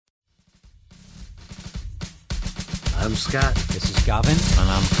I'm Scott. This is Gavin. And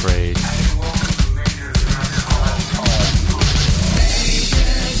I'm Craig.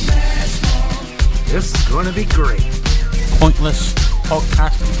 This is going to be great. Pointless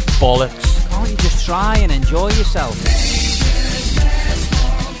podcast bollocks. Can't you just try and enjoy yourself?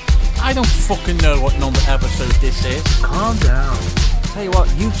 I don't fucking know what number episode this is. Calm down. Tell you what,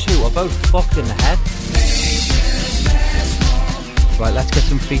 you two are both fucked in the head. Right, let's get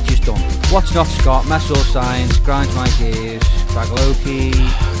some features done. What's Not Scott, Mess All Science, Grinds My Gears, Bagaloki.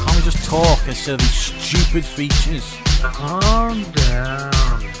 Can't we just talk instead of these stupid features? Calm down.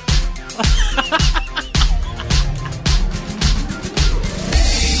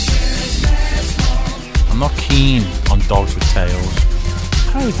 I'm not keen on dogs with tails.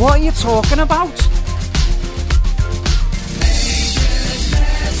 Hey, what are you talking about?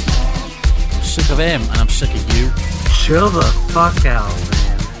 I'm sick of him and I'm sick of you. Chill the fuck out,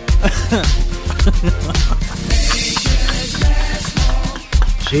 man.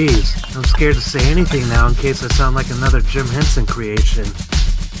 Jeez, I'm scared to say anything now in case I sound like another Jim Henson creation.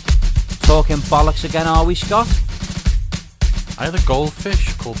 Talking bollocks again, are we, Scott? I had a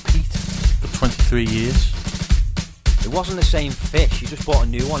goldfish called Pete for 23 years. It wasn't the same fish, you just bought a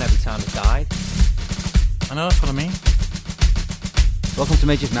new one every time it died. I know, that's what I mean. Welcome to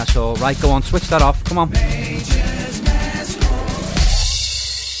Major's Mess Hall. Right, go on, switch that off, come on. Major's Mess Hall.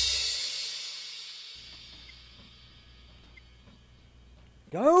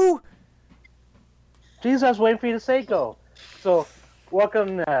 Go! Jeez, I was waiting for you to say go. So,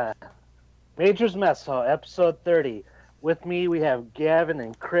 welcome to Major's Mess Hall, episode 30. With me, we have Gavin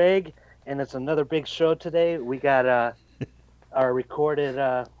and Craig, and it's another big show today. We got our recorded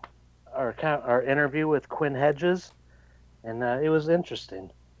our interview with Quinn Hedges, and it was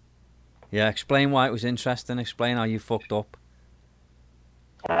interesting. Yeah, explain why it was interesting, explain how you fucked up.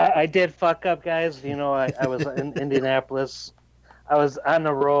 I did fuck up, guys. You know, I was in Indianapolis. I was on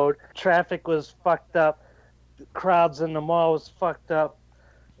the road. Traffic was fucked up. The crowds in the mall was fucked up.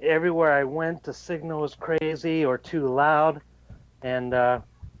 Everywhere I went, the signal was crazy or too loud. And,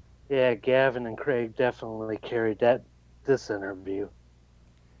 yeah, Gavin and Craig definitely carried this interview.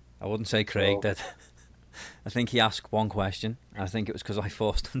 I wouldn't say Craig did. I think he asked one question. I think it was because I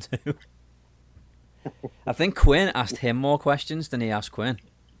forced him to. I think Quinn asked him more questions than he asked Quinn.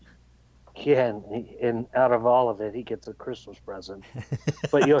 Yeah, and out of all of it, he gets a Christmas present.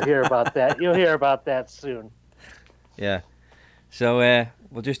 But you'll hear about that. You'll hear about that soon. Yeah. So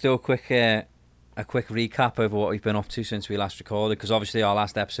we'll just do a quick recap over what we've been up to since we last recorded, because obviously our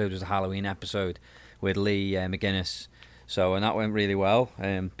last episode was a Halloween episode with Lee McGuinness. So, and that went really well.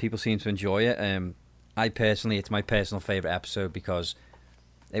 People seem to enjoy it. It's my personal favourite episode because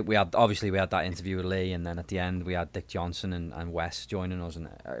we had that interview with Lee, and then at the end we had Dick Johnson and Wes joining us, and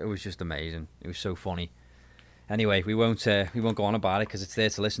it was just amazing. It was so funny. Anyway, we won't go on about it because it's there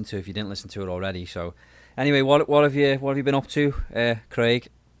to listen to if you didn't listen to it already. So, anyway, what have you been up to, Craig?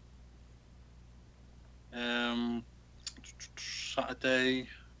 Saturday,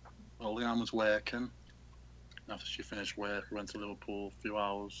 well, Leanne was working. After she finished work, we went to Liverpool a few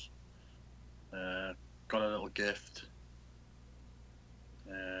hours. Got a little gift.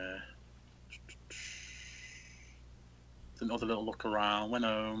 Did another little look around. Went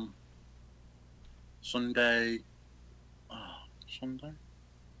home. Sunday. Sunday.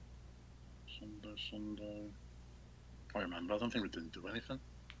 Can't remember. I don't think we didn't do anything.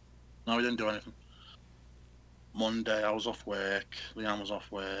 No, we didn't do anything. Monday, I was off work. Leanne was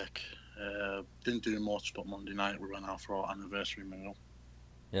off work. Didn't do much, but Monday night we went out for our anniversary meal.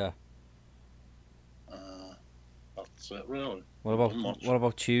 Yeah. That's it, really. What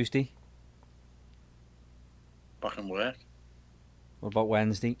about Tuesday? Back in work. What about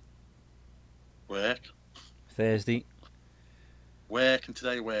Wednesday? Work. Thursday? Work, and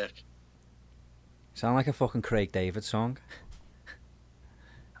today work. Sound like a fucking Craig David song.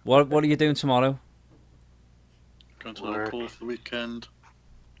 What are you doing tomorrow? Going to Liverpool for the weekend.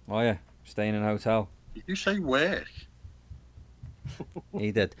 Oh yeah, staying in a hotel. Did you say work?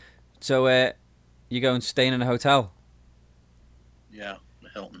 He did. So, you going staying in a hotel? Yeah, the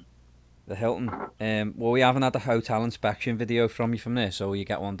Hilton. The Hilton. Well, we haven't had the hotel inspection video from you from this, so will you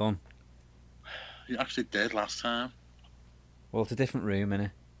get one done? You actually did last time. Well, it's a different room,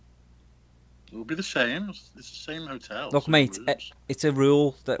 innit? It'll be the same. It's the same hotel. Look, mate, it's a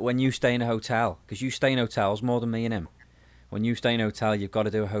rule that when you stay in a hotel, because you stay in hotels more than me and him, when you stay in a hotel, you've got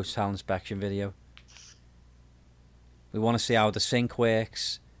to do a hotel inspection video. We want to see how the sink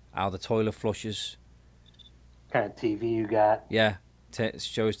works, how the toilet flushes. What kind of TV you got? Yeah,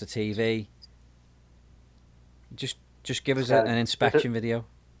 shows the TV. Just give us an inspection video.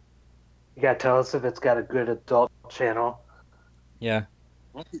 You gotta tell us if it's got a good adult channel. Yeah,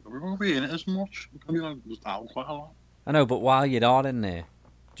 We won't be in it as much. We're going to be out quite a lot. I know, but while you're not in there,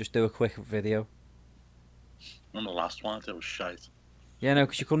 just do a quick video. And the last one I did was shite. Yeah, no,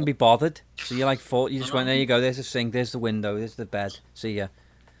 because you couldn't be bothered. So you're like, you just I went, know. there you go, there's the sink, there's the window, there's the bed. See ya.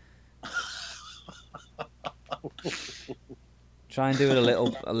 Try and do it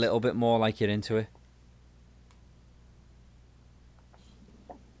a little bit more like you're into it.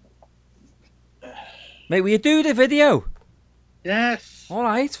 Mate, will you do the video? Yes. All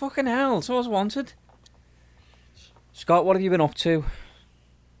right, fucking hell, that's what I was wanted. Scott, what have you been up to?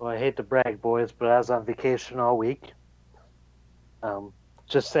 Well, I hate to brag, boys, but I was on vacation all week.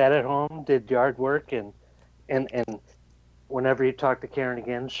 Just sat at home, did yard work, and whenever you talk to Karen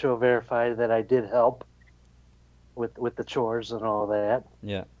again, she'll verify that I did help with the chores and all that.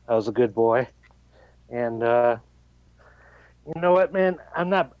 Yeah. I was a good boy. And you know what, man?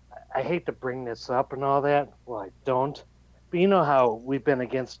 I hate to bring this up and all that. Well, I don't. But you know how we've been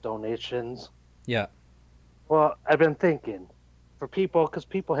against donations. Yeah. Well, I've been thinking for people, because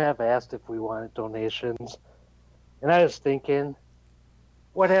people have asked if we wanted donations. And I was thinking,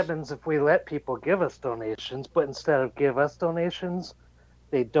 what happens if we let people give us donations, but instead of give us donations,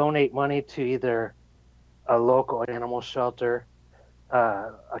 they donate money to either a local animal shelter,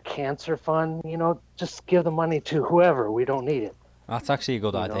 a cancer fund, just give the money to whoever. We don't need it. That's actually a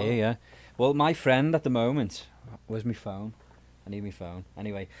good idea, yeah. Well, my friend at the moment, where's my phone? I need my phone.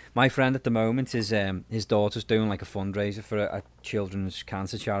 Anyway, my friend at the moment is his daughter's doing like a fundraiser for a children's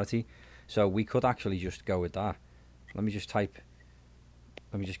cancer charity, so we could actually just go with that. Let me just get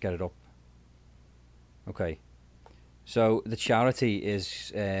it up. Okay, so the charity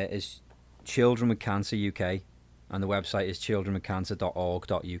is Children with Cancer UK, and the website is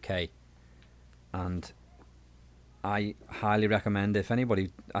childrenwithcancer.org.uk, and I highly recommend, if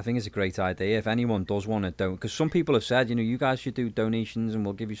anybody, I think it's a great idea. If anyone does want to donate, because some people have said, you guys should do donations and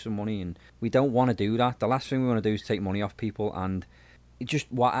we'll give you some money, and we don't want to do that. The last thing we want to do is take money off people, and we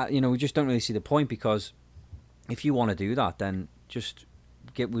just don't really see the point, because if you want to do that, then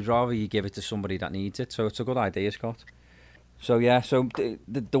we'd rather you give it to somebody that needs it. So it's a good idea, Scott. So yeah, so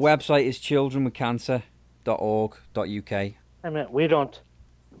the website is childrenwithcancer.org.uk. I mean, we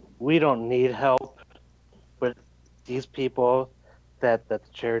don't need help, but these people that the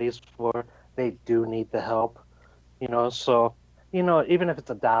charity's for, they do need the help, so, even if it's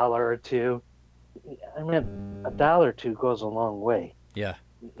 $1 or $2, I mean, $1 or $2 goes a long way. Yeah.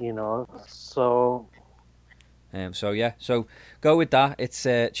 So. So yeah, so go with that. It's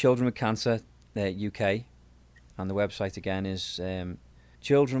Children with Cancer UK, and the website again is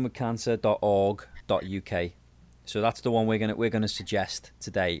childrenwithcancer.org.uk. So that's the one we're gonna suggest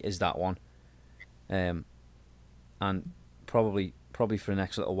today, is that one. And probably for the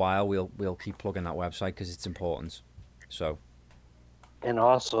next little while we'll keep plugging that website because it's important. So. And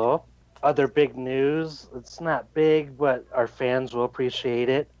also, other big news. It's not big, but our fans will appreciate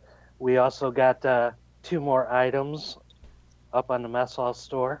it. We also got 2 more items up on the Mess Hall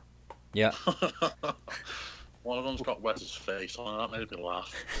store. Yeah. One of them's got Wes's face on it. That made me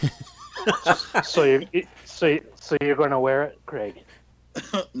laugh. So you're going to wear it, Craig?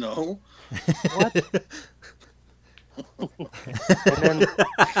 No. What? And then,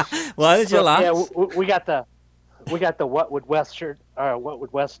 why did you laugh? Yeah, we got the What Would Wes shirt, What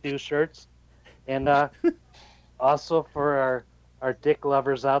Would Wes Do shirts, and also for our Dick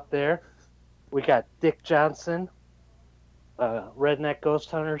lovers out there, we got Dick Johnson Redneck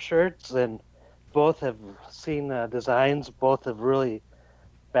Ghost Hunter shirts, and both have seen designs. Both have really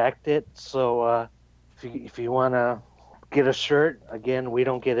backed it. So if you want to get a shirt, again, we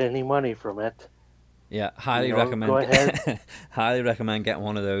don't get any money from it. Yeah, highly recommend. Go ahead. Highly recommend getting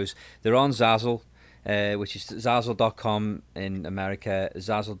one of those. They're on Zazzle, which is Zazzle.com in America,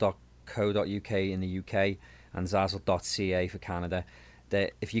 Zazzle.co.uk in the UK, and Zazzle.ca for Canada.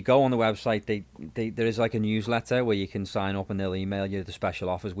 If you go on the website, there is like a newsletter where you can sign up and they'll email you the special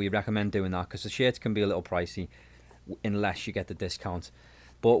offers. We recommend doing that because the shirts can be a little pricey unless you get the discount.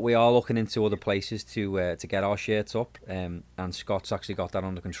 But we are looking into other places to get our shirts up, and Scott's actually got that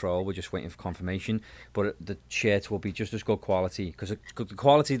under control. We're just waiting for confirmation. But the shirts will be just as good quality, because the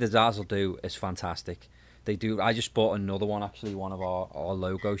quality the Zazzle do is fantastic. They do. I just bought another one, actually, one of our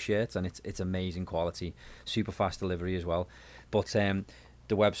logo shirts, and it's amazing quality, super fast delivery as well. But the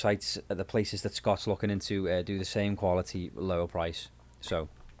websites, the places that Scott's looking into, do the same quality, lower price. So,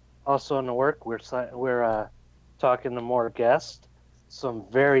 also in the work, we're talking to more guests. Some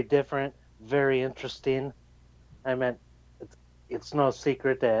very different, very interesting. I mean, it's no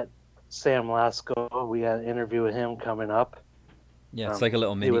secret that Sam Lasko, we got an interview with him coming up. Yeah, it's like a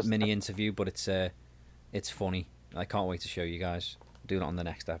little he was- mini interview, but it's funny. I can't wait to show you guys. Do it on the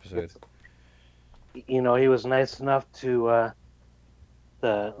next episode. You know, he was nice enough to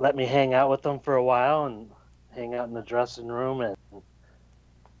let me hang out with him for a while and hang out in the dressing room. And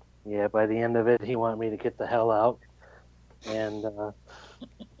yeah, by the end of it, he wanted me to get the hell out. And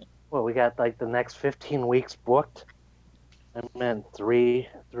well, we got like the next 15 weeks booked. I meant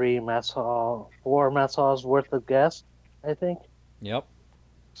four mess halls worth of guests, I think. Yep.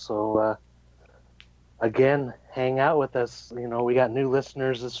 So again, hang out with us. You know, we got new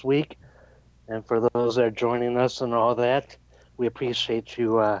listeners this week, and for those that are joining us and all that, we appreciate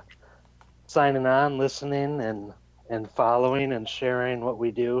you signing on, listening, and following and sharing what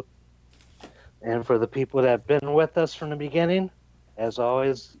we do. And for the people that have been with us from the beginning, as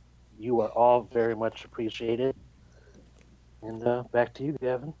always, you are all very much appreciated. And back to you,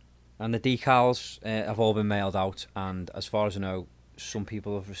 Gavin. And the decals have all been mailed out, and as far as I know, some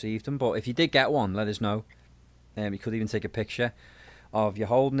people have received them. But if you did get one, let us know. You could even take a picture of you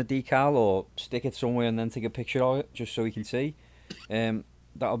holding the decal, or stick it somewhere and then take a picture of it, just so we can see.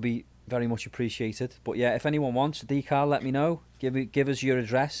 That'll be very much appreciated. But yeah, if anyone wants a decal, let me know. Give us your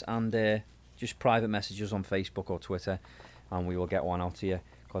address and just private messages on Facebook or Twitter, and we will get one out to you.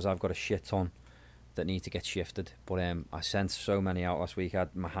 Because I've got a shit ton that need to get shifted. But I sent so many out last week.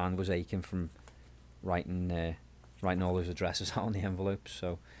 My hand was aching from writing all those addresses out on the envelopes.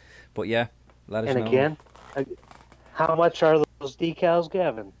 So, but yeah, let us know. And again, how much are those decals,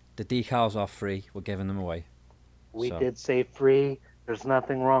 Gavin? The decals are free. We're giving them away. We So. did say free. There's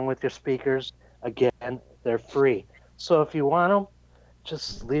nothing wrong with your speakers. Again, they're free. So if you want them,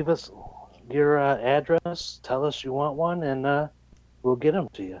 just leave us your address. Tell us you want one, and we'll get them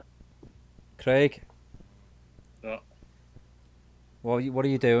to you. Craig? Yeah. What are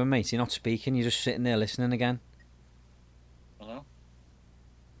you doing, mate? You're not speaking. You're just sitting there listening again. Hello?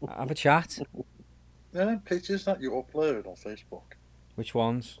 Have a chat. Yeah, pictures that you upload on Facebook Which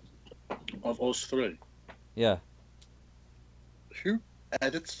ones? of us three. Yeah. Who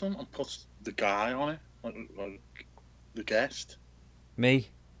edits them and puts the guy on it? Like the guest? Me?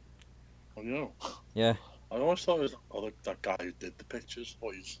 Oh, you? Yeah. I always thought it was that guy who did the pictures,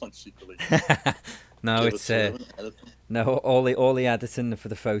 or he's like secretly. No, give it's it to him and edit them. no. All the editing for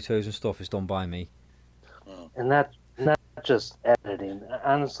the photos and stuff is done by me. Oh. And that's not just editing.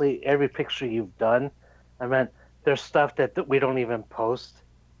 Honestly, every picture you've done, I mean, there's stuff that we don't even post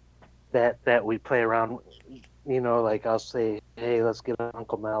that we play around. You know, like I'll say, hey, let's get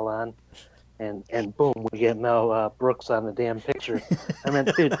Uncle Mel on. And boom, we get Mel Brooks on the damn picture. I mean,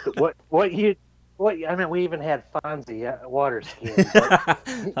 dude, I mean, we even had Fonzie water skiing.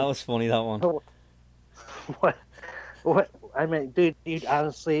 That was funny, that one. What? I mean, dude,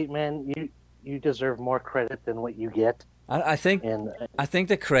 honestly, man, you deserve more credit than what you get. I think And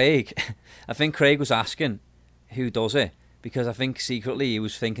that Craig, I think Craig was asking who does it, because I think secretly he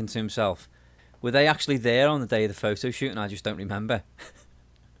was thinking to himself, were they actually there on the day of the photo shoot and I just don't remember?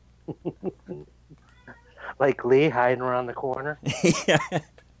 like Lee hiding around the corner. Yeah.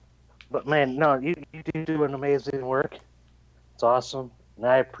 But man, no, you do an amazing work. It's awesome, and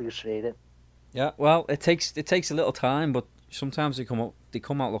I appreciate it. Yeah, well, it takes a little time, but sometimes they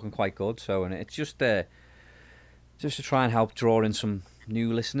come out looking quite good. So, and it's just to try and help draw in some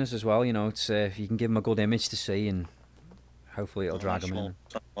new listeners as well. You know, it's if you can give them a good image to see, and hopefully it'll drag them in.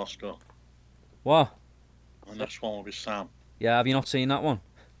 Sam Oscar. What? The next one will be Sam. Yeah, have you not seen that one?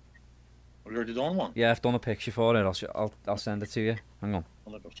 Have you already done one? Yeah, I've done a picture for it. I'll send it to you. Hang on.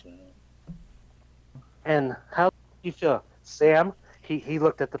 I'll never see it. And how do you feel, Sam? He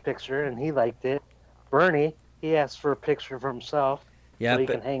looked at the picture and he liked it. Bernie, he asked for a picture for himself Yeah, so he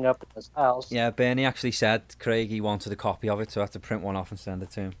but can hang up in his house. yeah, Bernie actually said Craig he wanted a copy of it, so I had to print one off and send it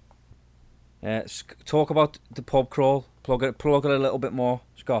to him. Talk about the pub crawl. Plug it a little bit more,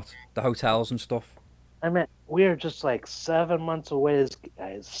 Scott. The hotels and stuff. I mean, we're just like 7 months away,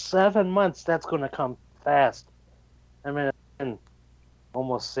 guys. 7 months, that's going to come fast. I mean, it's been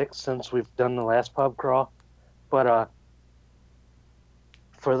almost 6 since we've done the last pub crawl. But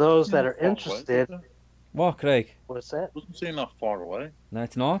for those that are interested, What, Craig? what's that? Doesn't seem that far away. No,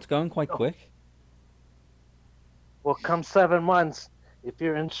 it's not. It's going quite quick. Well, come 7 months, if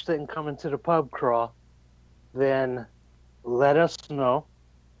you're interested in coming to the pub crawl, then let us know.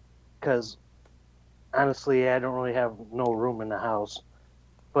 Because honestly, I don't really have no room in the house.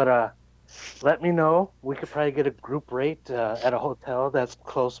 But let me know. We could probably get a group rate at a hotel that's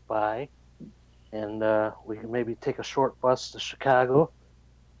close by. And we can maybe take a short bus to Chicago.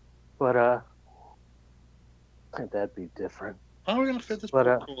 But I think that'd be different. How are we going to fit this But,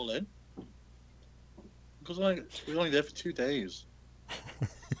 pub crawl in? Because we're only there for 2 days.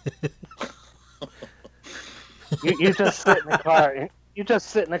 You just sit in the car. You just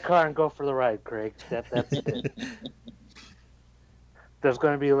sit in the car and go for the ride, Craig. That's it. There's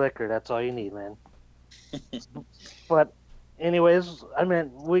going to be liquor. That's all you need, man. But, anyways, I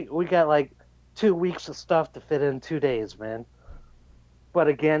mean, we got like 2 weeks of stuff to fit in 2 days, man. But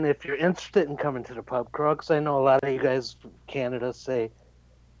again, if you're interested in coming to the pub crawl, because I know a lot of you guys from Canada say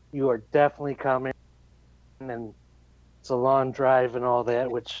you are definitely coming, and it's a long drive and all that,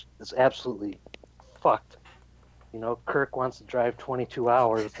 which is absolutely fucked. You know, Kirk wants to drive 22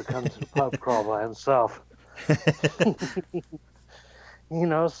 hours to come to the pub crawl by himself. You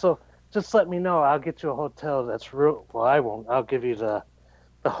know, so just let me know. I'll get you a hotel that's real. Well, I won't. I'll give you the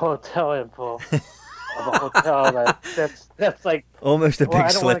hotel info of a hotel that's like Almost a big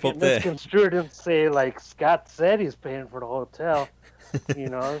I don't want slip to up get there. misconstrued and say like Scott said he's paying for the hotel. You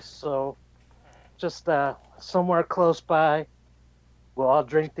know, so just somewhere close by. We'll all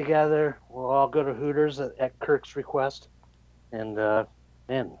drink together. We'll all go to Hooters at Kirk's request. And,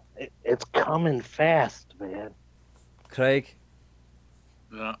 man, it's coming fast, man. Craig,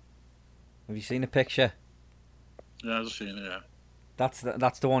 Yeah, have you seen a picture? yeah, I've seen it, yeah.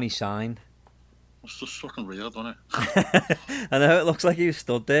 That's the one he signed. It's just fucking weird, isn't it? I know, it looks like he was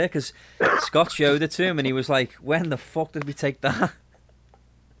stood there, because Scott showed it to him, and he was like, when the fuck did we take that?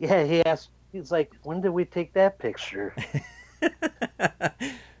 Yeah, he's like, when did we take that picture?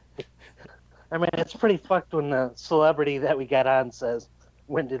 I mean, it's pretty fucked when the celebrity that we got on says,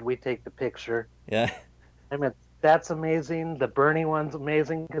 when did we take the picture? Yeah. I mean, that's amazing. The Bernie one's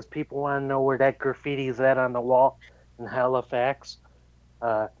amazing because people want to know where that graffiti's at on the wall in Halifax.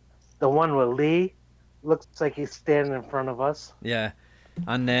 The one with Lee looks like he's standing in front of us. Yeah.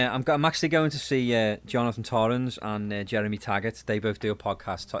 And I'm actually going to see Jonathan Torrens and Jeremy Taggart. They both do a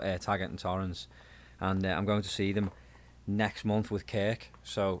podcast, Taggart and Torrens. And I'm going to see them next month with Kirk.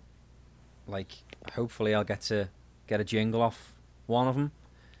 So, like, hopefully I'll get to get a jingle off one of them.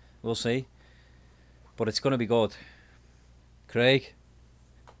 We'll see. But it's going to be good. Craig,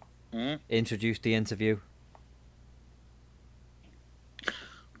 introduce the interview.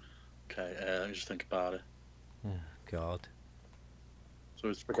 Okay, let me just think about it. Oh, God. So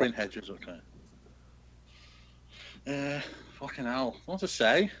it's Quinn Hedges, okay. Fucking hell. What to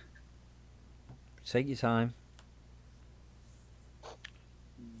say? Take your time.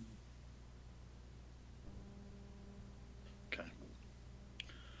 Okay.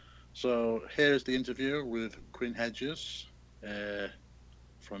 So here's the interview with Quinn Hedges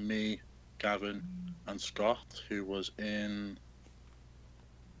from me, Gavin, and Scott, who was in...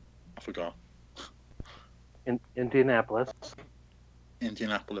 I forgot. In Indianapolis.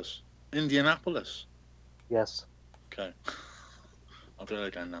 Indianapolis. Yes. Okay. I'll do it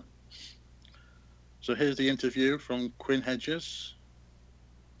again now. So here's the interview from Quinn Hedges.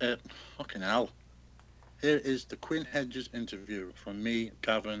 Fucking hell. Here is the Quinn Hedges interview from me,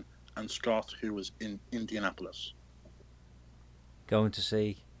 Gavin, and Scott, who was in Indianapolis. Going to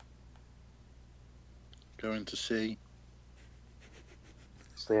see.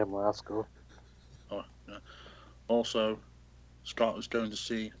 Sam Lasco. Oh, yeah. Also, Scott was going to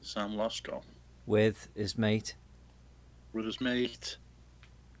see Sam Lasco With his mate. with his mate,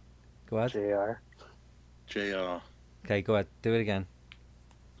 Go ahead. JR. JR. Okay, go ahead. Do it again.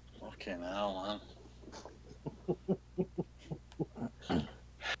 Fucking hell, man.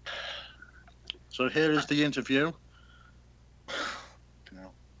 So here is the interview.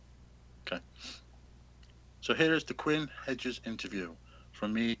 Okay. So here is the Quinn Hedges interview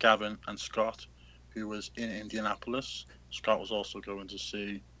from me, Gavin, and Scott, who was in Indianapolis. Scott was also going to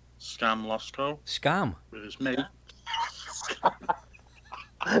see Scam Lasco Scam? with his mate. Scam.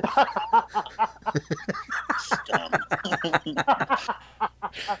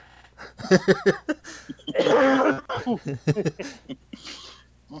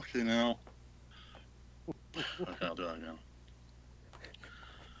 Okay, now. Okay, I'll do that again.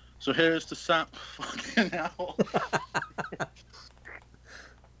 So here's the sap. Fucking hell.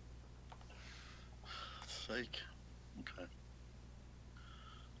 Sake. Okay.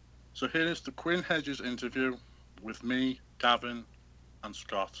 So here is the Quinn Hedges interview with me, Gavin, and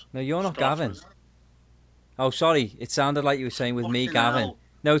Scott. No, you're not Scott Gavin. was- Oh, sorry. It sounded like you were saying with me, Fucking Gavin. hell.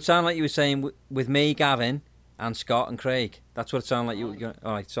 No, it sounded like you were saying with me, Gavin, and Scott and Craig. That's what it sounded like you were going.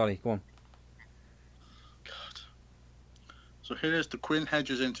 All right, sorry. Go on. God. So here is the Quinn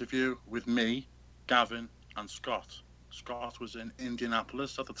Hedges interview with me, Gavin, and Scott. Scott was in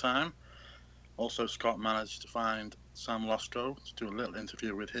Indianapolis at the time. Also, Scott managed to find Sam Lasco to do a little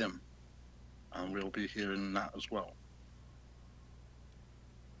interview with him. And we'll be hearing that as well.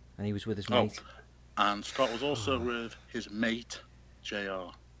 And he was with his Oh. mate. And Scott was also with his mate,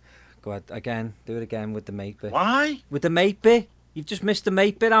 JR. Go ahead again. Do it again with the mate bit. Why? With the mate bit? You've just missed the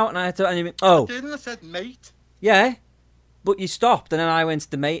mate bit out, and I had to. And you went, oh, Didn't I said mate? yeah, but you stopped, and then I went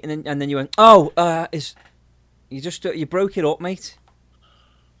to the mate, and then you went, oh, you broke it up, mate.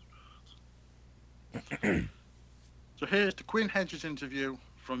 So here's the Quinn Hedges interview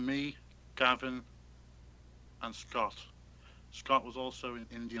from me, Gavin, and Scott. Scott was also in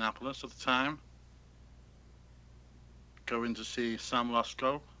Indianapolis at the time, going to see Sam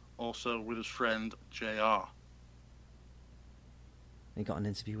Lasco, also with his friend JR. You got an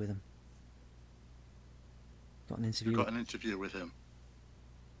interview with him. Got an interview. You got an interview with him.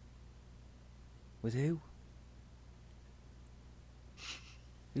 With who?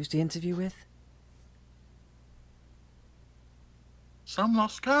 Who's the interview with? Sam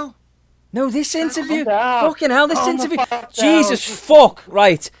Lasco? No, this interview. down. Fucking hell, this Calm the interview. fuck Jesus down. fuck.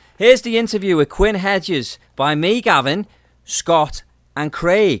 Right. Here's the interview with Quinn Hedges by me, Gavin, Scott, and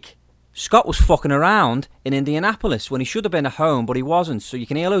Craig. Scott was fucking around in Indianapolis when he should have been at home, but he wasn't. So you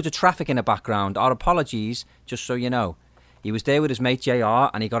can hear loads of traffic in the background. Our apologies, just so you know. He was there with his mate JR,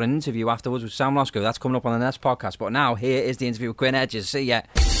 and he got an interview afterwards with Sam Lasco. That's coming up on the next podcast. But now, here is the interview with Quinn Hedges. See ya.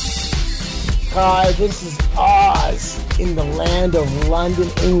 Hi, this is Oz in the land of London,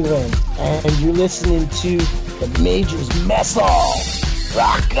 England, and you're listening to the Majors Mess Hall.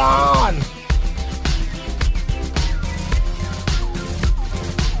 Rock on!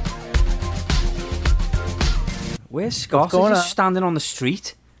 Where's Scott? What's going He's just on? standing on the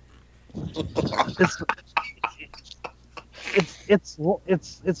street. It's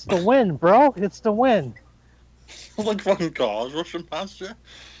the wind, bro. It's the wind. Like fucking cars rushing past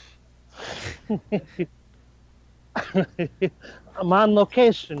you. I'm on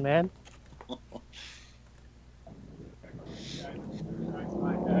location, man.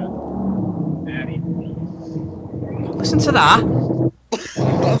 Listen to that.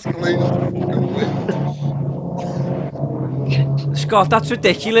 That's clean. Scott, that's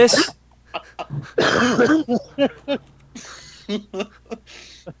ridiculous.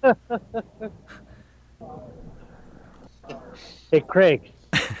 Hey, Craig.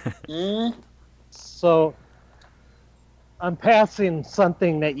 Mm? So I'm passing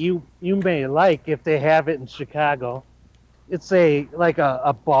something that you may like if they have it in Chicago. It's a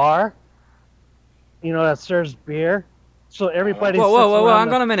bar, that serves beer. So everybody. Whoa,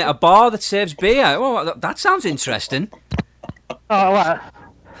 hang on a minute. A bar that serves beer. Whoa, that sounds interesting.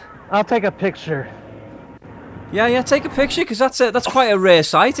 I'll take a picture. Yeah, take a picture, because that's quite a rare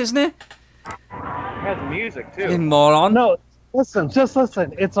sight, isn't it? It has music too. You moron. No, just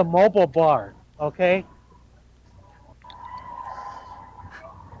listen. It's a mobile bar, okay?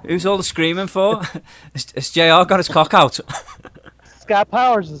 Who's all the screaming for? Has JR got his cock out? Scott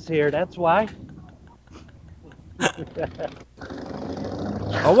Powers is here, that's why.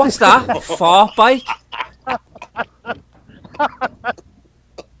 Oh, what's that? Fart bike?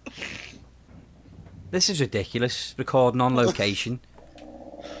 This is ridiculous. Recording on location.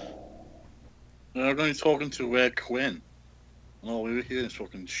 I'm only talking to Quinn. And all we were hearing is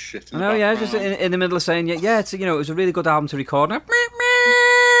fucking shit. I know, yeah, just in the middle of saying, yeah, it's, it was a really good album to record.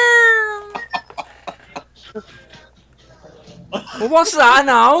 Well, what's that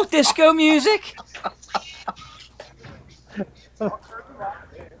now? Disco music?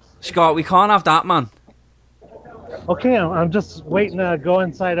 Scott, we can't have that, man. Okay, I'm just waiting to go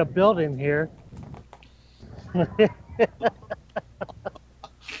inside a building here.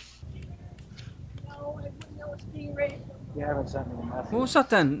 You haven't sent me a message. What was that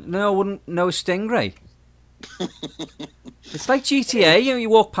then? No, I wouldn't know a Stingray. It's like GTA, you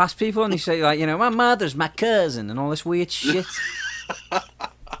walk past people and they say, like, my mother's my cousin and all this weird shit.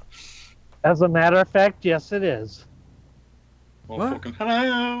 As a matter of fact, yes, it is. Well, What? fucking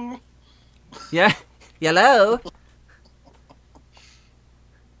hello. Yeah. Hello?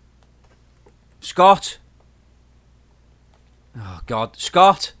 Scott. Oh, God.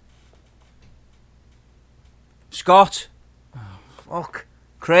 Scott. Scott. Oh, fuck.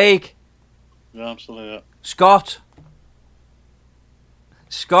 Craig. Yeah, absolutely. Scott.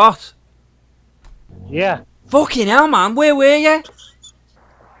 Scott. Yeah. Fucking hell, man. Where were you?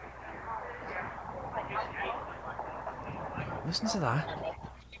 Listen to that.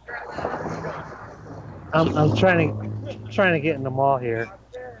 I'm trying to get in the mall here,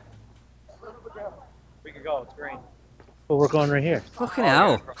 We could go. It's green. but we're going right here. Fucking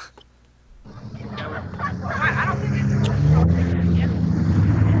hell.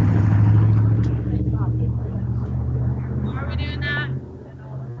 Are we doing that?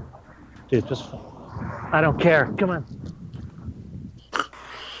 Dude, I don't care. Come on.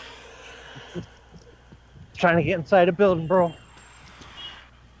 Trying to get inside a building, bro.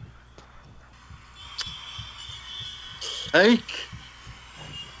 sake!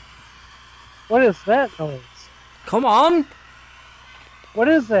 What is that noise? Come on! What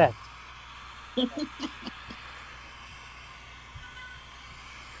is that?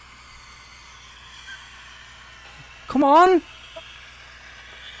 Come on!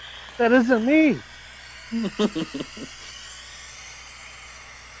 That isn't me.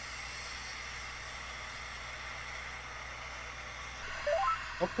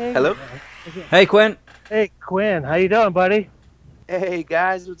 Okay. Hello? Hey, Quinn. Hey, Quinn. How you doing, buddy? Hey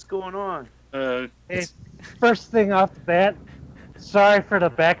guys, what's going on? Hey, first thing off the bat, sorry for the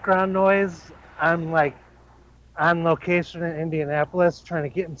background noise. I'm like on location in Indianapolis trying to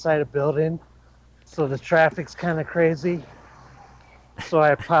get inside a building, so the traffic's kind of crazy. So I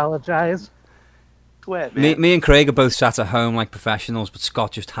apologize. Sweat, man. Me and Craig are both sat at home like professionals, but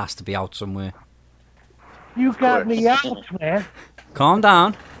Scott just has to be out somewhere. You got me out, man. Calm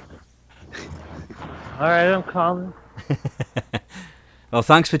down. All right, I'm calling. Well,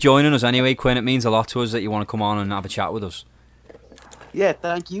 thanks for joining us anyway, Quinn. It means a lot to us that you want to come on and have a chat with us. Yeah,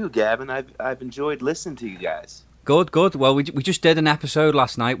 thank you, Gavin. I've enjoyed listening to you guys. Good. Well, we just did an episode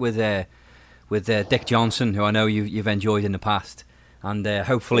last night with Dick Johnson, who I know you've enjoyed in the past, and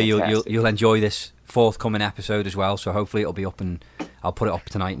hopefully you'll enjoy this forthcoming episode as well. So hopefully it'll be up, and I'll put it up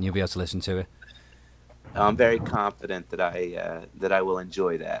tonight, and you'll be able to listen to it. I'm very confident that I will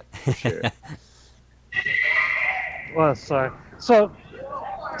enjoy that for sure. Well, sorry. So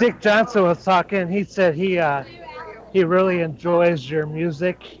Dick Johnson was talking. He said he really enjoys your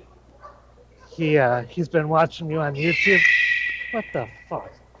music. He's been watching you on YouTube. What the fuck?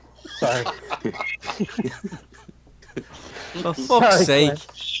 Sorry. For fuck's sake.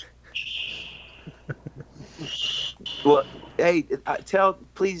 Well, hey,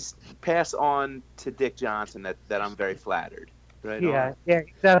 please pass on to Dick Johnson that I'm very flattered. Right? Yeah, he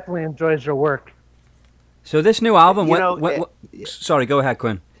definitely enjoys your work. So this new album, Yeah. sorry, go ahead,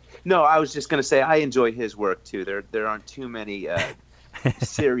 Quinn. No, I was just going to say I enjoy his work too. There aren't too many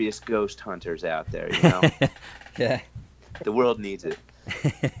serious ghost hunters out there, you know. Yeah. The world needs it.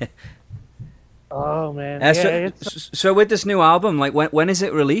 Oh man. So with this new album, like when is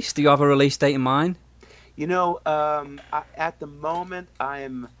it released? Do you have a release date in mind? You know, at the moment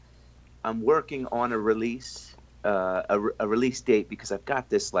I'm working on a release. A release date because I've got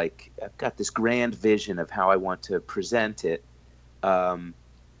this grand vision of how I want to present it, and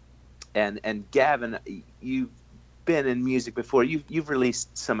Gavin, you've been in music before. You've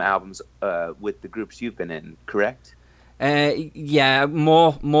released some albums with the groups you've been in, correct? Yeah,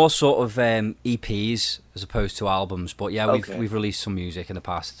 more sort of EPs as opposed to albums, but yeah, we've released some music in the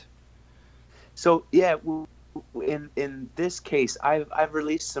past. So yeah, in this case, I've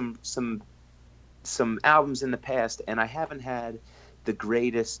released some albums in the past, and I haven't had the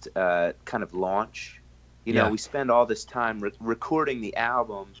greatest kind of launch. You know, we spend all this time recording the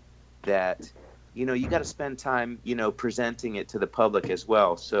album that, you know, you got to spend time, you know, presenting it to the public as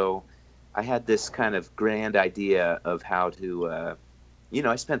well. So I had this kind of grand idea of how to, you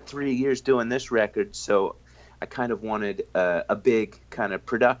know, I spent 3 years doing this record, so I kind of wanted a big kind of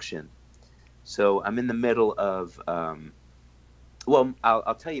production. So I'm in the middle of, well,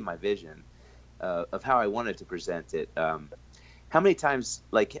 I'll tell you my vision. Of how I wanted to present it. How many times,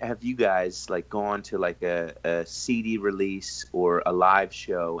 like, have you guys like gone to like a CD release or a live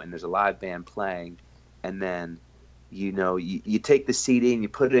show, and there's a live band playing, and then you know you take the CD and you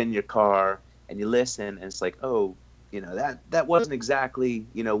put it in your car and you listen, and it's like, oh, you know, that wasn't exactly,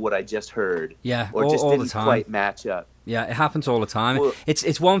 you know, what I just heard. Yeah, or just all didn't the time. quite match up. Yeah, it happens all the time. Well,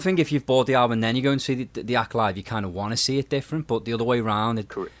 it's one thing if you've bought the album and then you go and see the act live, you kind of want to see it different, but the other way around,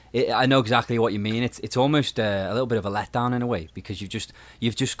 I know exactly what you mean. It's almost a little bit of a letdown in a way, because you've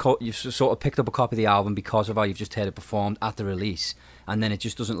sort of picked up a copy of the album because of how you've just heard it performed at the release, and then it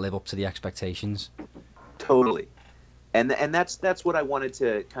just doesn't live up to the expectations. Totally, and that's what I wanted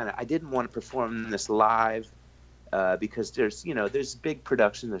to kind of. I didn't want to perform this live. Because there's big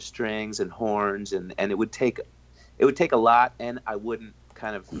production, there's strings and horns, and it would take a lot, and I wouldn't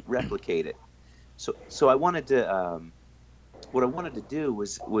kind of replicate it. So I wanted to what I wanted to do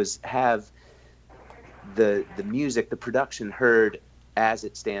was have the music, the production heard as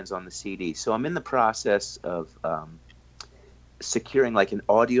it stands on the CD. So I'm in the process of securing like an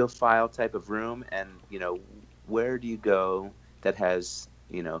audiophile type of room, and you know, where do you go that has,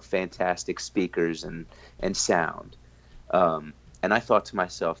 you know, fantastic speakers and sound. And I thought to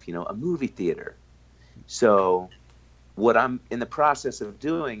myself, you know, a movie theater. So what I'm in the process of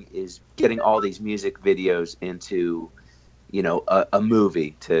doing is getting all these music videos into, you know, a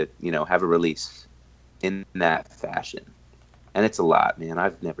movie to, you know, have a release in that fashion. And it's a lot, man.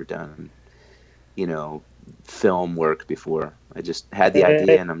 I've never done, you know, film work before. I just had the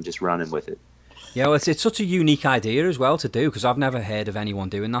idea and I'm just running with it. Yeah, well, it's such a unique idea as well to do, because I've never heard of anyone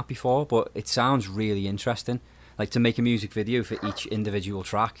doing that before, but it sounds really interesting. Like, to make a music video for each individual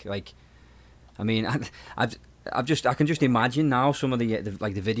track. Like, I mean, I can just imagine now some of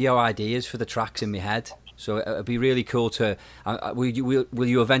the video ideas for the tracks in my head. So it'd be really cool to. Will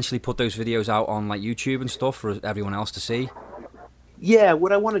you eventually put those videos out on like YouTube and stuff for everyone else to see? Yeah,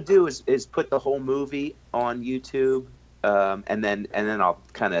 what I want to do is put the whole movie on YouTube, and then I'll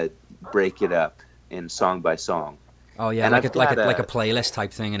kind of break it up in song by song. Oh yeah, and like a playlist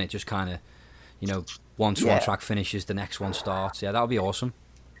type thing, and it just kind of, once one track finishes, the next one starts. Yeah, that would be awesome.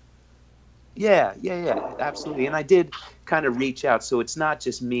 Yeah, absolutely. And I did kind of reach out, so it's not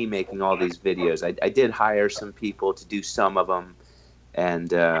just me making all these videos. I did hire some people to do some of them, and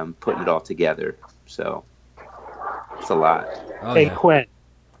putting it all together. So it's a lot. Oh, hey, yeah. Quinn.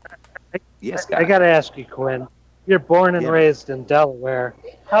 Yes, I got to ask you, Quinn. You're born and raised in Delaware.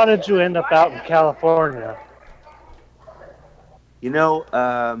 How did you end up out in California?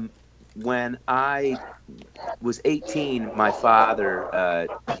 When I was 18, my father,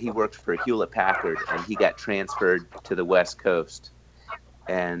 he worked for Hewlett Packard, and he got transferred to the West Coast.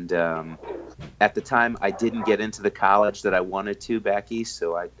 And at the time, I didn't get into the college that I wanted to back east,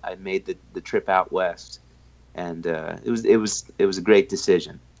 so I made the trip out west. And it was a great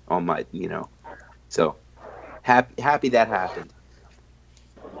decision on my, so happy that happened.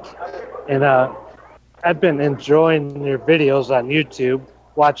 And I've been enjoying your videos on YouTube,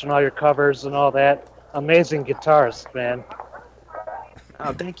 watching all your covers and all that. Amazing guitarist, man.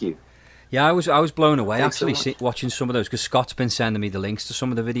 Oh, thank you. Yeah, I was blown away Thanks actually so watching some of those, because Scott's been sending me the links to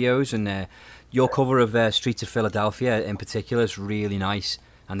some of the videos, and your cover of Streets of Philadelphia in particular is really nice,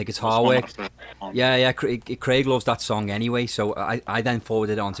 and the guitar work. Yeah, Craig loves that song anyway, so I then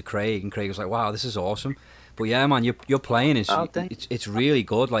forwarded it on to Craig, and Craig was like, "Wow, this is awesome." But yeah, man, your playing is it's really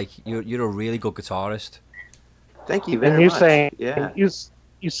good. Like you're a really good guitarist. Thank you very much.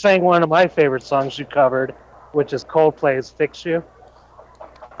 You sang one of my favorite songs you covered, which is Coldplay's "Fix You."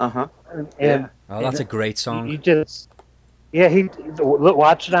 Uh-huh. And that's a great song. Watch it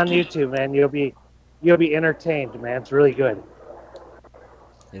on YouTube, man. You'll be entertained, man. It's really good.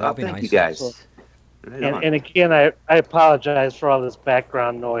 Yeah, thank nice. you guys. So, and again, I apologize for all this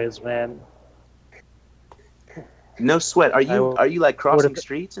background noise, man. No sweat. Are you like crossing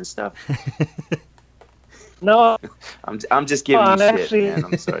streets and stuff? No, I'm just giving you shit, actually, man.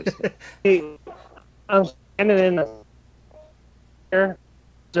 I'm sorry. I'm standing in the air,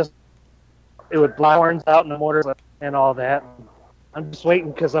 just it would blow horns out in the motor and all that. I'm just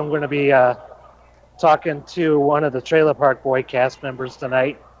waiting because I'm going to be talking to one of the Trailer Park Boy cast members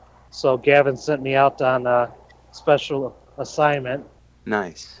tonight. So Gavin sent me out on a special assignment.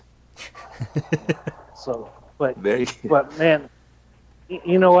 Nice. So, but Very man,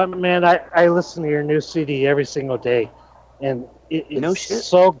 you know what, man? I listen to your new CD every single day, and it's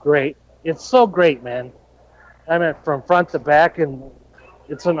so great. It's so great, man. I mean, from front to back, and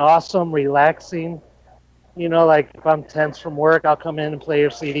it's an awesome, relaxing. Like if I'm tense from work, I'll come in and play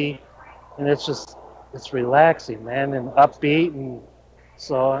your CD, and it's relaxing, man, and upbeat, and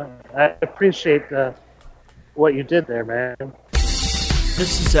so I appreciate what you did there, man.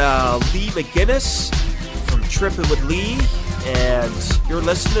 This is Lee McGinnis from Trippin' with Lee, and you're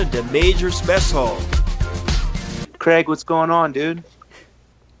listening to Major's Mess Hall. Craig, what's going on, dude?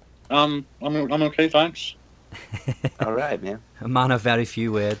 I'm okay, thanks. All right, man. A man of very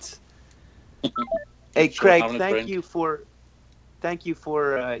few words. Hey, Craig, thank you for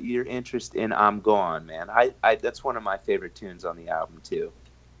your interest in "I'm Gone," man. I that's one of my favorite tunes on the album too.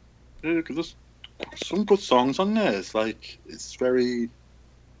 Yeah, because there's some good songs on there. It's like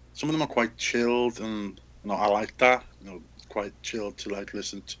some of them are quite chilled, and I like that. Quite chilled to like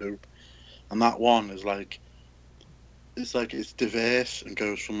listen to, and that one is like it's diverse and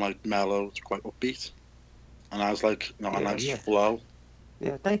goes from like mellow to quite upbeat, and has like a nice flow.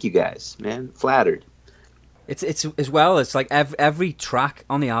 Yeah, thank you guys, man. Flattered. It's as well. It's like every track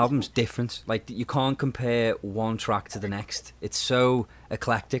on the album's different. Like you can't compare one track to the next. It's so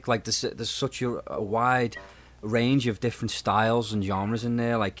eclectic. Like there's such a wide range of different styles and genres in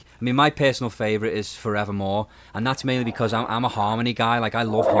there. Like my personal favorite is Forevermore, and that's mainly because I'm a harmony guy. Like I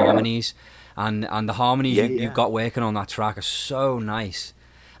love harmonies, and the harmonies you've got working on that track are so nice.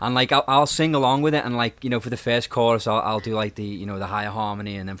 And like I'll sing along with it, and like for the first chorus I'll do like the the higher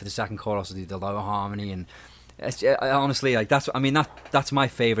harmony, and then for the second chorus I'll do the lower harmony, and honestly, like that's my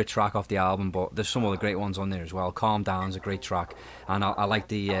favorite track off the album. But there's some other great ones on there as well. Calm Down's a great track, and I like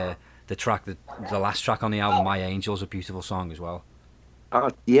the track, the last track on the album, My Angel, is a beautiful song as well. Oh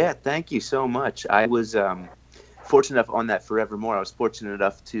yeah, thank you so much. I was fortunate enough on that Forevermore. I was fortunate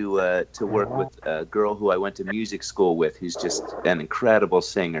enough to work with a girl who I went to music school with, who's just an incredible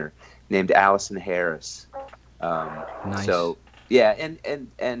singer, named Allison Harris. Nice. So yeah,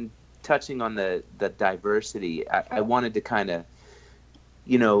 and touching on the diversity, I wanted to kind of,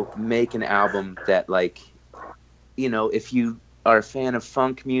 make an album that, like, if you are a fan of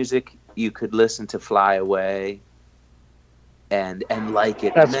funk music, you could listen to Fly Away and like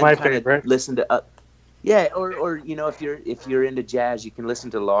it. That's and then my kinda favorite. Listen to or if you're into jazz, you can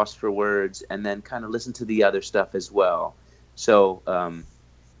listen to Lost for Words and then kind of listen to the other stuff as well. So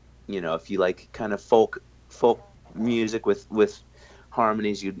if you like kind of folk music with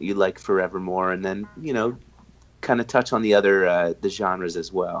harmonies, you like Forevermore, and then kind of touch on the other the genres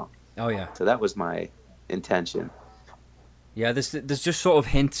as well. Oh yeah. So that was my intention. Yeah, there's just sort of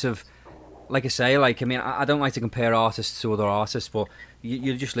hints of, like I say, I don't like to compare artists to other artists, but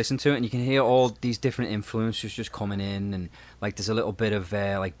you just listen to it and you can hear all these different influences just coming in, and like there's a little bit of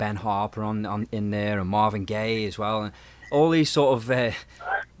like Ben Harper on in there, and Marvin Gaye as well, and all these sort of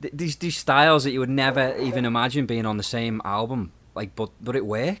these styles that you would never even imagine being on the same album. Like, but it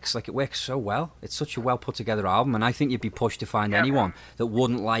works. Like, it works so well. It's such a well put together album, and I think you'd be pushed to find anyone that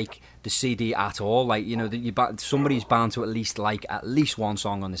wouldn't like the CD at all. Like, somebody's bound to at least like at least one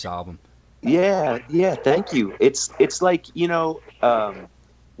song on this album. Yeah, thank you. It's like,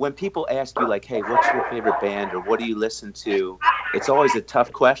 when people ask you, like, hey, what's your favorite band, or what do you listen to? It's always a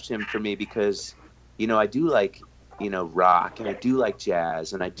tough question for me because, I do like, rock, and I do like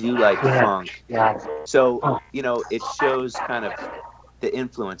jazz, and I do like funk. Yeah. So, it shows kind of the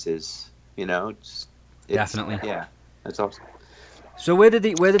influences, it's, Definitely. Yeah, that's awesome. So where did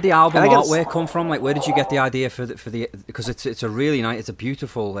the album And I guess- artwork come from? Like, where did you get the idea for the because it's a really nice, it's a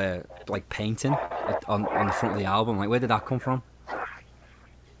beautiful like painting on the front of the album. Like, where did that come from?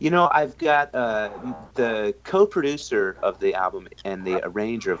 I've got the co-producer of the album and the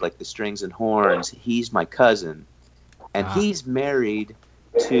arranger of like the strings and horns. He's my cousin, and he's married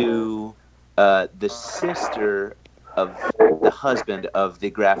to the sister of the husband of the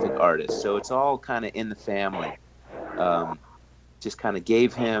graphic artist. So it's all kind of in the family. Just kind of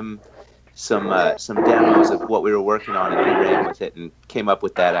gave him some demos of what we were working on, and he ran with it and came up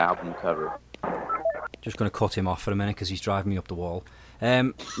with that album cover. Just going to cut him off for a minute because he's driving me up the wall.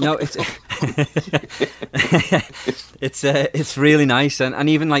 No, it's it's really nice, and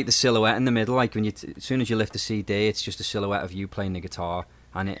even like the silhouette in the middle, like when as soon as you lift the CD, it's just a silhouette of you playing the guitar,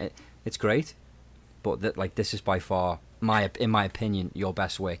 and it's great. But this is by far in my opinion, your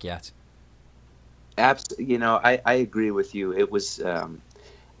best work yet. Absolutely, I agree with you. It was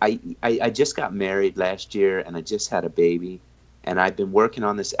I just got married last year, and I just had a baby, and I've been working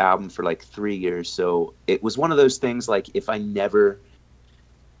on this album for like 3 years. So it was one of those things, like, if I never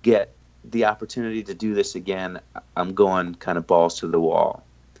get the opportunity to do this again, I'm going kind of balls to the wall.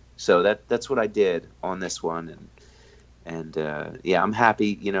 So that's what I did on this one, and I'm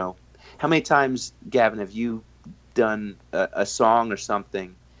happy. How many times, Gavin, have you done a song or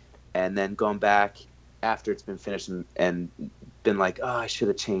something and then gone back after it's been finished and been like, oh, I should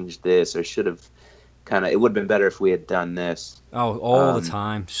have changed this, or should have it would have been better if we had done this? Oh, all the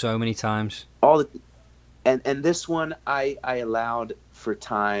time, so many times. And this one, I allowed for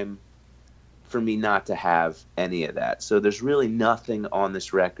time for me not to have any of that. So there's really nothing on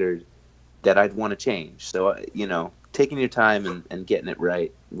this record that I'd want to change. So, taking your time and getting it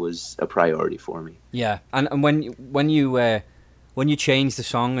right was a priority for me. Yeah, and when you change the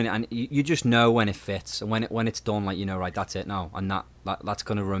song and you just know when it fits, and when it's done, like, right, that's it now, and that's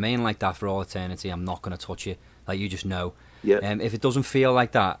going to remain like that for all eternity. I'm not going to touch it. Like, you just know. Yeah. If it doesn't feel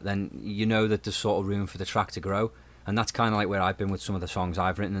like that, then you know that there's sort of room for the track to grow, and that's kind of like where I've been with some of the songs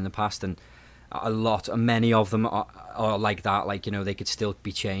I've written in the past, and many of them are like that. Like, they could still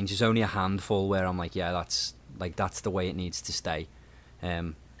be changed. There's only a handful where I'm like, yeah, that's the way it needs to stay.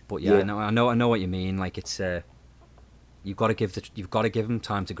 But yeah, I know what you mean. Like, it's you've got to give them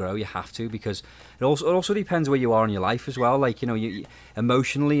time to grow. You have to, because it also depends where you are in your life as well. Like, you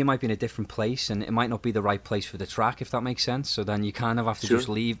emotionally you might be in a different place, and it might not be the right place for the track, if that makes sense. So then you kind of have to just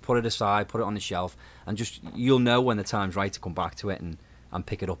leave, put it aside, put it on the shelf, and just, you'll know when the time's right to come back to it and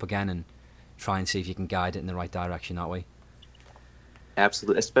pick it up again and try and see if you can guide it in the right direction that way.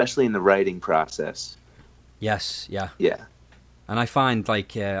 Absolutely, especially in the writing process. Yes, yeah. Yeah. And I find,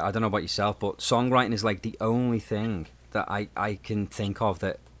 like, I don't know about yourself, but songwriting is like the only thing that I can think of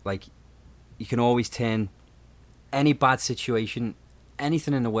that, like, you can always turn any bad situation,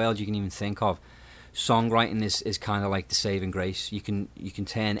 anything in the world you can even think of. Songwriting is kind of like the saving grace. You can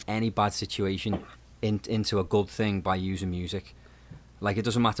turn any bad situation into a good thing by using music. Like, it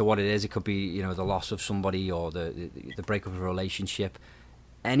doesn't matter what it is. It could be, you know, the loss of somebody or the breakup of a relationship,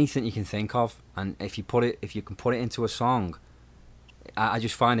 anything you can think of. And if you can put it into a song, I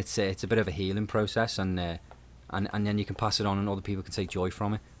just find it's a bit of a healing process, and then you can pass it on, and other people can take joy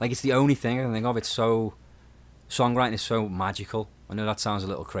from it. Like, it's the only thing I can think of. It's so, songwriting is so magical. I know that sounds a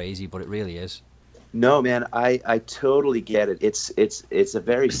little crazy, but it really is. No, man, I totally get it. It's a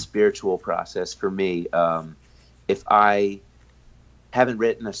very spiritual process for me. If I haven't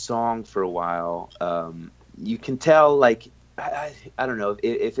written a song for a while, you can tell, like, I don't know,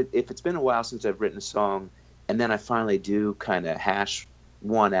 if it's been a while since I've written a song, and then I finally do kind of hash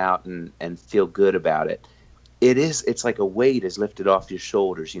one out and feel good about it. It's like a weight is lifted off your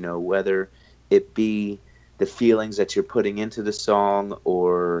shoulders, you know, whether it be the feelings that you're putting into the song,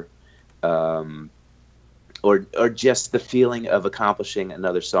 or just the feeling of accomplishing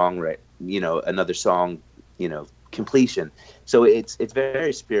another song, right? You know, another song, you know, completion. So it's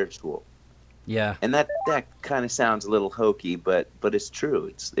very spiritual. Yeah. And that kind of sounds a little hokey, but it's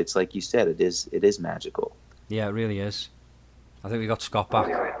true. It's like you said, it is magical. Yeah, it really is. I think we got Scott back.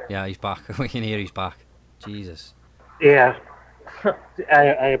 Yeah, he's back. We can hear he's back. Jesus. Yeah.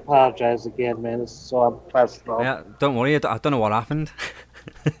 I apologize again, man. This is so unprofessional. Yeah, don't worry. I don't know what happened.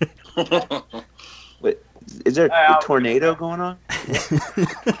 Wait, is there a tornado going on?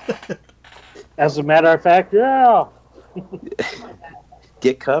 As a matter of fact, yeah.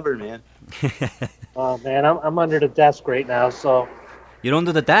 Get cover, man. Oh man, I'm under the desk right now, so. You're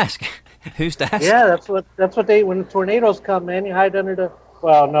under the desk? Whose desk? Yeah, that's what they, when the tornadoes come, man, you hide under the.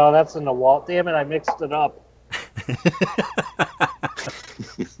 Well, no, that's in the wall. Damn it, I mixed it up.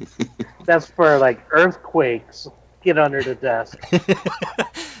 That's for like earthquakes. Get under the desk. I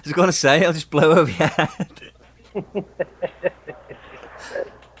was gonna say, I'll just blow over your head.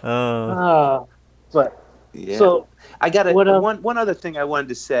 But yeah. So I got one other thing I wanted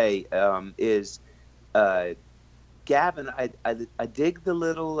to say is, Gavin, I dig the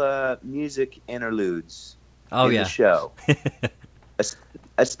little music interludes in the show,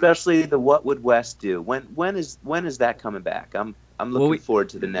 especially the What Would West Do. When is that coming back? I'm looking forward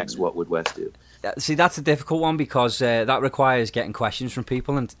to the next What Would West Do. See, that's a difficult one because that requires getting questions from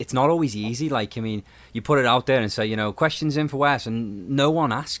people, and it's not always easy. Like, I mean, you put it out there and say, you know, questions in for Wes, and no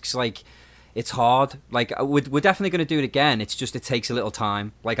one asks. Like, it's hard. Like, we're definitely going to do it again. It's just, it takes a little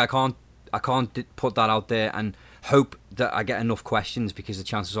time. Like, I can't put that out there and hope that I get enough questions, because the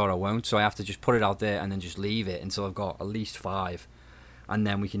chances are I won't. So I have to just put it out there and then just leave it until I've got at least 5, and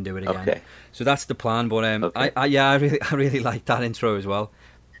then we can do it again. Okay. So that's the plan. But okay. I really like that intro as well.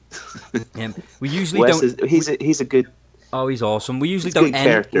 We usually Wes don't. He's a good. Oh, he's awesome. We usually don't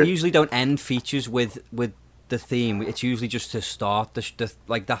end features with the theme. It's usually just to start the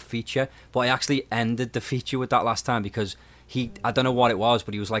like that feature. But I actually ended the feature with that last time because I don't know what it was,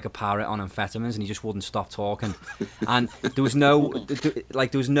 but he was like a parrot on amphetamines, and he just wouldn't stop talking. And there was no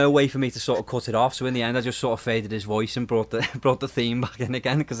way for me to sort of cut it off. So in the end, I just sort of faded his voice and brought the theme back in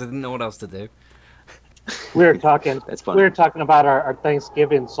again because I didn't know what else to do. We were talking. That's fun. We were talking about our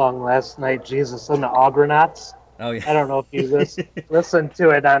Thanksgiving song last night, Jesus and the Argonauts. Oh yeah. I don't know if you listened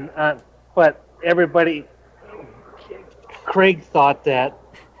to it on, but everybody. Craig thought that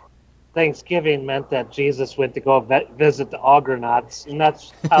Thanksgiving meant that Jesus went to go visit the Argonauts, and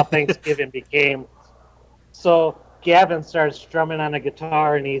that's how Thanksgiving became. So Gavin starts strumming on a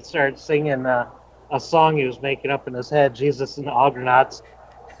guitar, and he starts singing a song he was making up in his head, Jesus and the Argonauts.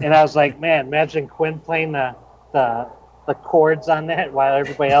 And I was like, man, imagine Quinn playing the chords on that while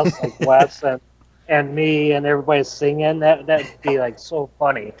everybody else, like Wes and me and everybody's singing. That'd be like so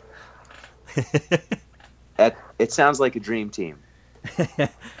funny. It sounds like a dream team.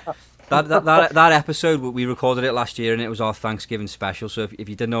 that episode, we recorded it last year, and it was our Thanksgiving special. So if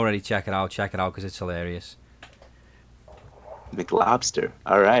you didn't already, check it out because it's hilarious. McLobster.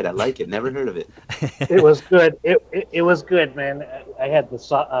 All right, I like it. Never heard of it. It was good. It was good, man. I had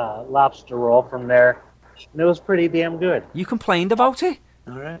the lobster roll from there, and it was pretty damn good. You complained about it?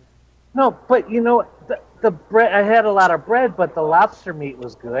 All right. No, but you know the bread. I had a lot of bread, but the lobster meat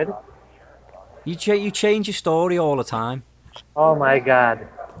was good. You change your story all the time. Oh my God.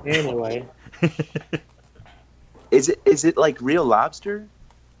 Anyway. Is it like real lobster?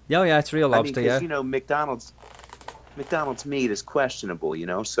 Yeah, it's real lobster. I mean, you know, McDonald's meat is questionable, you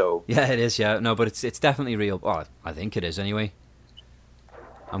know, so... Yeah, it is, yeah. No, but it's definitely real. Oh, I think it is, anyway.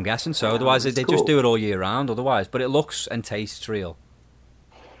 I'm guessing so. Otherwise, they cool. just do it all year round, otherwise. But it looks and tastes real.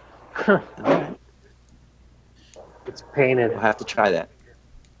 It's painted. I'll have to try that.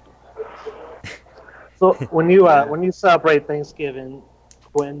 So when you celebrate Thanksgiving,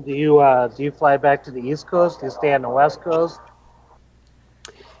 Quinn, do you fly back to the East Coast? Do you stay on the West Coast?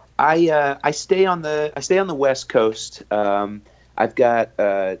 I stay on the West Coast. I've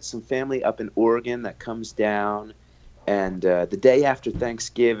got some family up in Oregon that comes down, and the day after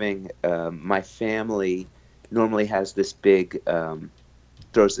Thanksgiving, my family normally has this big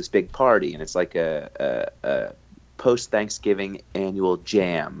throws this big party, and it's like a post Thanksgiving annual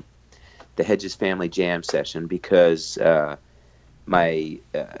jam, the Hedges family jam session, because my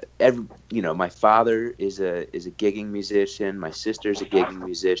father is a gigging musician, my sister's a gigging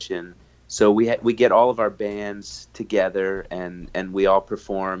musician, so we get all of our bands together and we all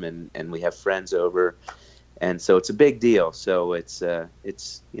perform and we have friends over, and so it's a big deal. So it's a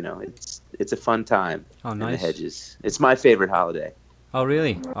fun time. Oh, in nice. the Hedges. It's my favorite holiday. Oh,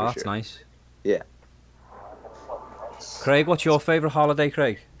 really? Oh, that's sure. nice. Yeah. Craig, what's your favourite holiday,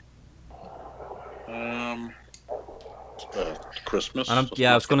 Craig? Christmas. And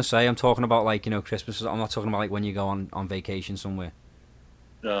I was going to say, I'm talking about like, Christmas. I'm not talking about like when you go on vacation somewhere.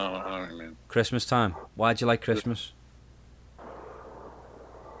 Yeah, I know what you mean. Christmas time. Why do you like Christmas?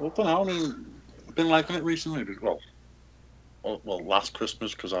 Well, I don't know. I mean, I've been liking it recently. Well, last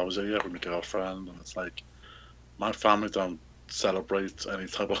Christmas because I was here with my girlfriend, and it's like my family don't celebrate any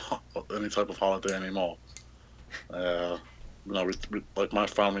type of holiday anymore. Like my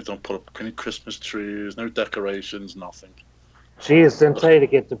family don't put up any Christmas trees, no decorations, nothing. Jeez, didn't tell you to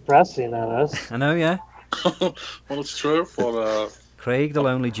get depressing on us. I know, yeah. Well, it's true. But Craig, the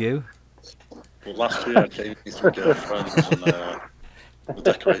lonely Jew. well, last year I came with my girlfriends, and the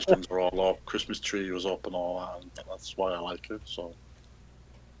decorations were all up, Christmas tree was up, and all that, and that's why I like it. So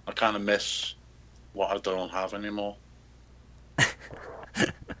I kind of miss what I don't have anymore.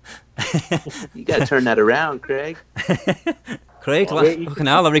 You got to turn that around, Craig. Craig, fucking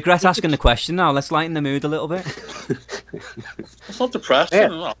hell, I regret asking the question now. Let's lighten the mood a little bit. It's not depressing.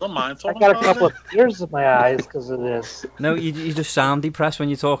 Yeah. I don't mind I talking got a about couple it. of tears in my eyes because of this. No, you just sound depressed when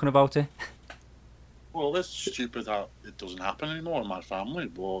you're talking about it. Well, it's stupid that it doesn't happen anymore in my family,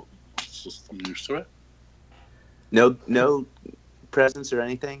 but it's just I'm used to it. No presents or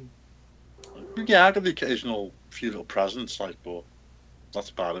anything? Yeah, I get the occasional few little presents, but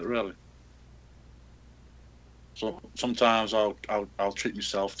that's about it, really. So sometimes I'll treat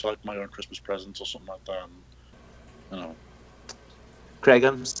myself to like my own Christmas present or something like that. And, Craig,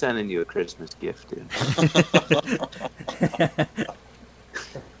 I'm sending you a Christmas gift, dude.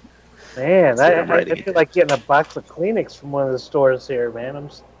 Man, So I'm I writing feel it. like getting a box of Kleenex from one of the stores here, man.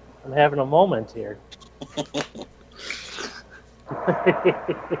 I'm having a moment here.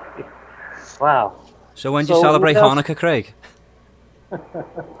 Wow. So when do you So celebrate what else? Hanukkah, Craig?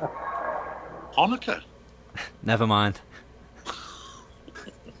 Hanukkah. Never mind.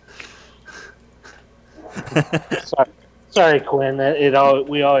 Sorry, Quinn.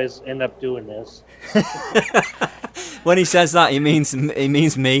 We always end up doing this. When he says that, he means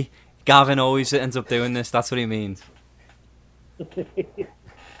me. Gavin always ends up doing this. That's what he means.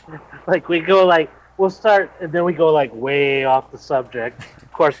 Like we'll start and then we go like way off the subject.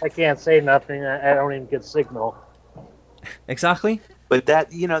 Of course, I can't say nothing. I don't even get signal. Exactly. But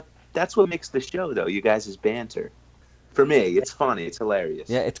that's what makes the show, though. You guys' banter. For me, it's funny. It's hilarious.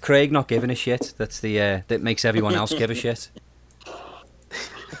 Yeah, it's Craig not giving a shit. That's that makes everyone else give a shit.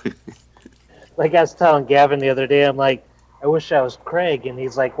 Like I was telling Gavin the other day, I'm like, I wish I was Craig, and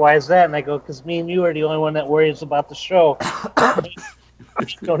he's like, why is that? And I go, because me and you are the only one that worries about the show.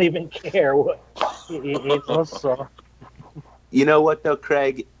 Don't even care what. So. You know what, though?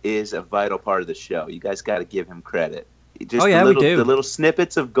 Craig is a vital part of the show. You guys got to give him credit. Just we do. The little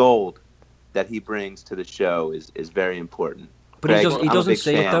snippets of gold that he brings to the show is very important. But Craig, he I'm a doesn't big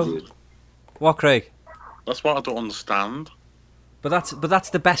see it fan, though. dude. What, Craig? That's what I don't understand. But that's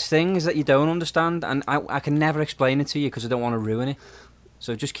the best thing is that you don't understand, and I can never explain it to you because I don't want to ruin it.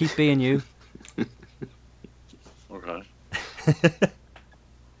 So just keep being you. Okay.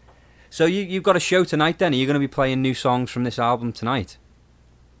 So you've got a show tonight then? Are you going to be playing new songs from this album tonight?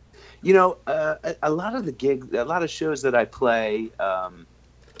 You know, a lot of shows that I play,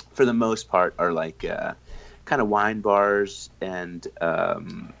 for the most part, are like kind of wine bars and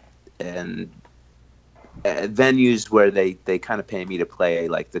venues where they kind of pay me to play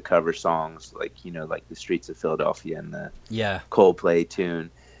like the cover songs, like like the Streets of Philadelphia and the Coldplay tune.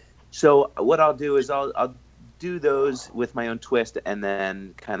 So what I'll do is I'll do those with my own twist and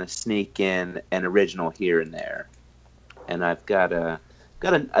then kind of sneak in an original here and there. And I've got a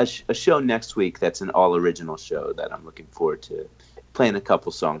show next week that's an all original show that I'm looking forward to playing a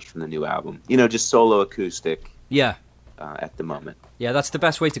couple songs from the new album. Just solo acoustic. Yeah. At the moment. Yeah, that's the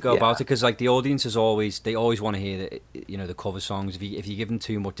best way to go about it because like the audience is always want to hear the cover songs. If you give them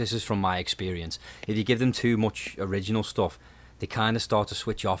too much, this is from my experience. If you give them too much original stuff, they kind of start to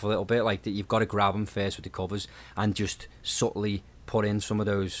switch off a little bit. Like that, you've got to grab them first with the covers and just subtly put in some of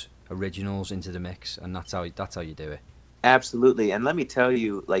those originals into the mix, and that's how you do it. Absolutely. And let me tell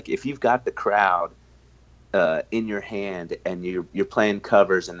you, like, if you've got the crowd in your hand and you're playing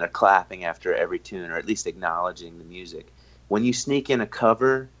covers and they're clapping after every tune, or at least acknowledging the music, when you sneak in a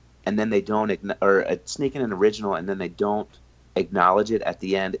cover and then they don't sneak in an original and then they don't acknowledge it at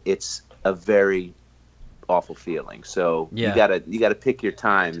the end, it's a very awful feeling. So you gotta pick your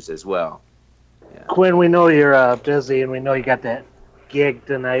times as well. Yeah. Quinn, we know you're busy, and we know you got that gig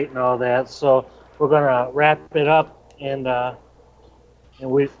tonight and all that, so we're gonna wrap it up, and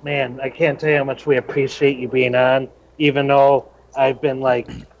we, man, I can't tell you how much we appreciate you being on, even though I've been like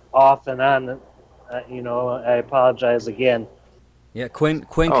off and on. I apologize again. Yeah, Quinn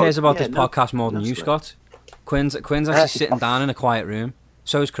cares about this podcast more than you, Scott. Quinn's actually sitting down in a quiet room.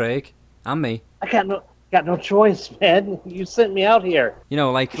 So is Craig and me. I got no choice, man. You sent me out here.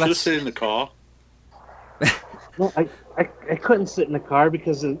 Like, let's sit in the car. No, I couldn't sit in the car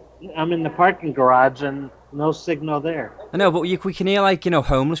because I'm in the parking garage and no signal there. I know, but we can hear, like,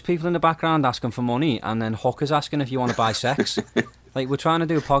 homeless people in the background asking for money, and then hookers asking if you want to buy sex. Like, we're trying to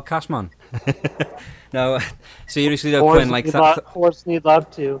do a podcast, man. No, seriously though, Quinn, like, horse need love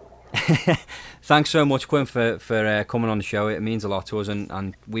too. Thanks so much, Quinn, for coming on the show. It means a lot to us,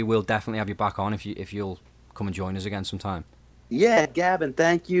 and we will definitely have you back on if you'll come and join us again sometime. Yeah, Gavin,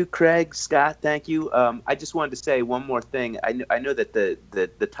 thank you. Craig, Scott, thank you. I just wanted to say one more thing. I know that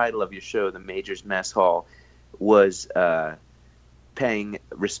the title of your show, The Majors Mess Hall, was paying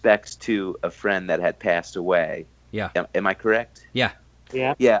respects to a friend that had passed away. Yeah. Am I correct? Yeah.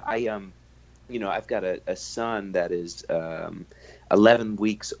 Yeah. Yeah. I've got a son that is 11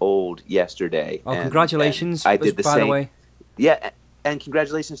 weeks old yesterday. Oh, congratulations! I did the by same. the way. Yeah, and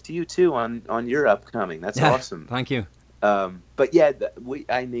congratulations to you too on your upcoming. That's awesome. Thank you. But yeah,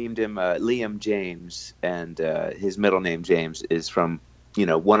 I named him Liam James, and his middle name James is from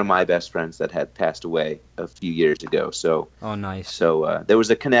one of my best friends that had passed away a few years ago. So oh, nice. So there was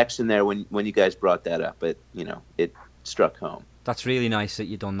a connection there when you guys brought that up. It struck home. That's really nice that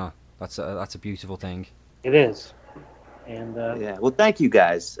you done that. That's a beautiful thing. It is. And yeah, well, thank you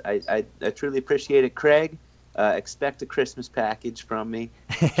guys. I truly appreciate it, Craig. Expect a Christmas package from me.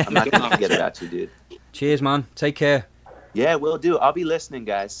 I'm not gonna forget about you, dude. Cheers, man. Take care. Yeah, will do. I'll be listening,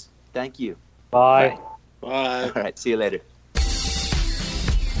 guys. Thank you. Bye. Bye. All right, see you later.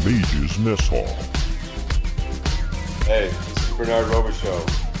 Majors Mess Hall. Hey, this is Bernard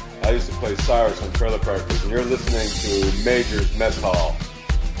Robichaux. I used to play Cyrus on Trailer Park Boys, and you're listening to Majors Mess Hall.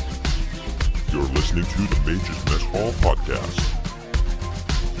 You're listening to the Majors Mess Hall podcast.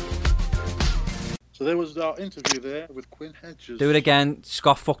 So there was our interview there with Quinn Hedges. Do it again.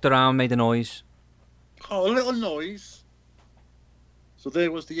 Scott fucked around, made a noise. Oh, a little noise. So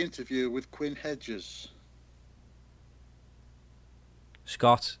there was the interview with Quinn Hedges.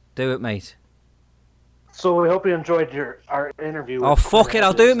 Scott, do it, mate. So we hope you enjoyed our interview. Oh, fuck it,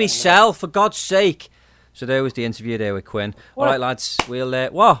 I'll do it myself, for God's sake. So there was the interview there with Quinn. What? All right, lads, we'll...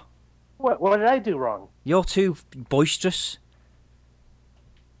 what? What did I do wrong? You're too boisterous.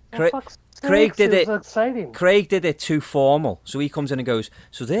 Oh, Craig did it. Exciting. Craig did it too formal. So he comes in and goes,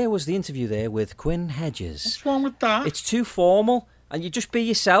 so there was the interview there with Quinn Hedges. What's wrong with that? It's too formal. And you just be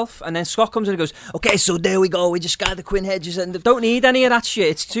yourself. And then Scott comes in and goes, okay, so there we go. We just got the Quinn Hedges. And don't need any of that shit.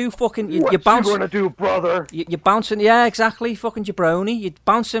 It's too fucking... What you gonna do, brother? You're bouncing... Yeah, exactly. Fucking jabroni. You're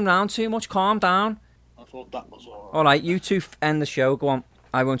bouncing around too much. Calm down. I thought that was all right. All right, you two end the show. Go on.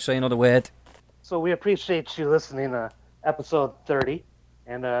 I won't say another word. So we appreciate you listening to episode 30.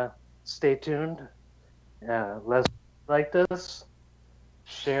 And stay tuned. Let's like this.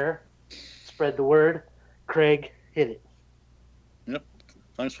 Share. Spread the word. Craig, hit it. Yep.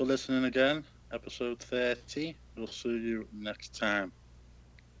 Thanks for listening again. Episode 30. We'll see you next time.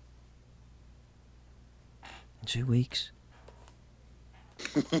 2 weeks.